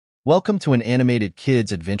Welcome to an animated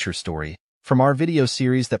kids adventure story from our video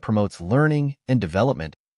series that promotes learning and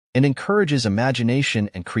development and encourages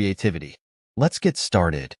imagination and creativity. Let's get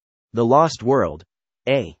started. The Lost World.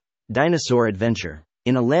 A dinosaur adventure.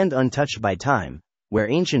 In a land untouched by time, where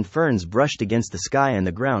ancient ferns brushed against the sky and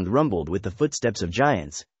the ground rumbled with the footsteps of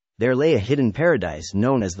giants, there lay a hidden paradise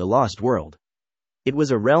known as the Lost World. It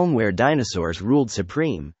was a realm where dinosaurs ruled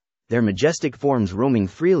supreme, their majestic forms roaming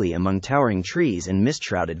freely among towering trees and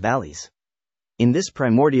mist-shrouded valleys. In this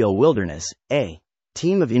primordial wilderness, a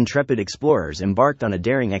team of intrepid explorers embarked on a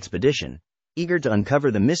daring expedition, eager to uncover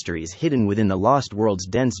the mysteries hidden within the Lost World's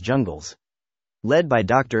dense jungles. Led by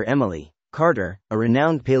Dr. Emily Carter, a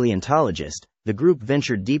renowned paleontologist, the group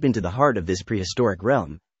ventured deep into the heart of this prehistoric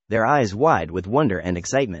realm, their eyes wide with wonder and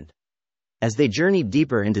excitement. As they journeyed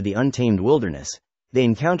deeper into the untamed wilderness, they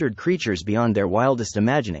encountered creatures beyond their wildest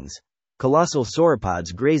imaginings, colossal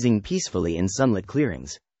sauropods grazing peacefully in sunlit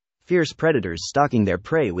clearings, fierce predators stalking their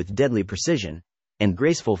prey with deadly precision, and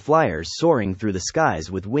graceful flyers soaring through the skies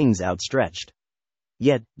with wings outstretched.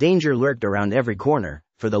 Yet, danger lurked around every corner,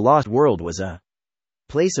 for the Lost World was a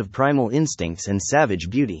place of primal instincts and savage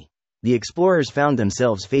beauty. The explorers found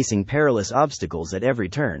themselves facing perilous obstacles at every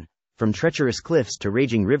turn, from treacherous cliffs to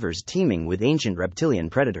raging rivers teeming with ancient reptilian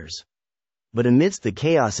predators. But amidst the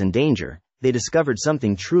chaos and danger, they discovered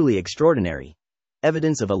something truly extraordinary: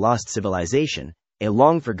 evidence of a lost civilization, a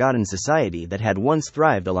long-forgotten society that had once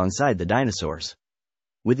thrived alongside the dinosaurs.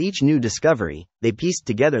 With each new discovery, they pieced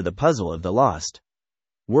together the puzzle of the Lost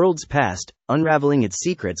World's past, unraveling its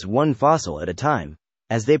secrets one fossil at a time.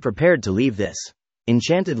 As they prepared to leave this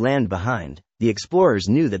enchanted land behind, the explorers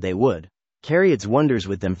knew that they would carry its wonders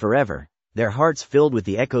with them forever, their hearts filled with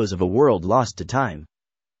the echoes of a world lost to time.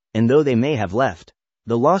 And though they may have left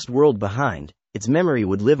the Lost World behind, its memory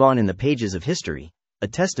would live on in the pages of history, a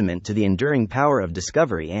testament to the enduring power of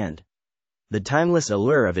discovery and the timeless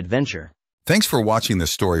allure of adventure. Thanks for watching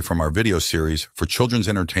this story from our video series for children's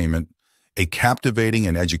entertainment, a captivating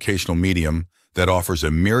and educational medium that offers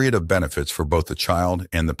a myriad of benefits for both the child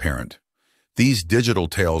and the parent. These digital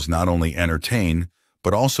tales not only entertain,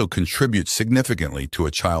 but also contribute significantly to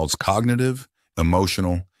a child's cognitive,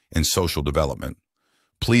 emotional, and social development.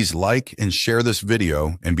 Please like and share this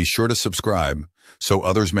video and be sure to subscribe so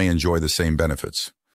others may enjoy the same benefits.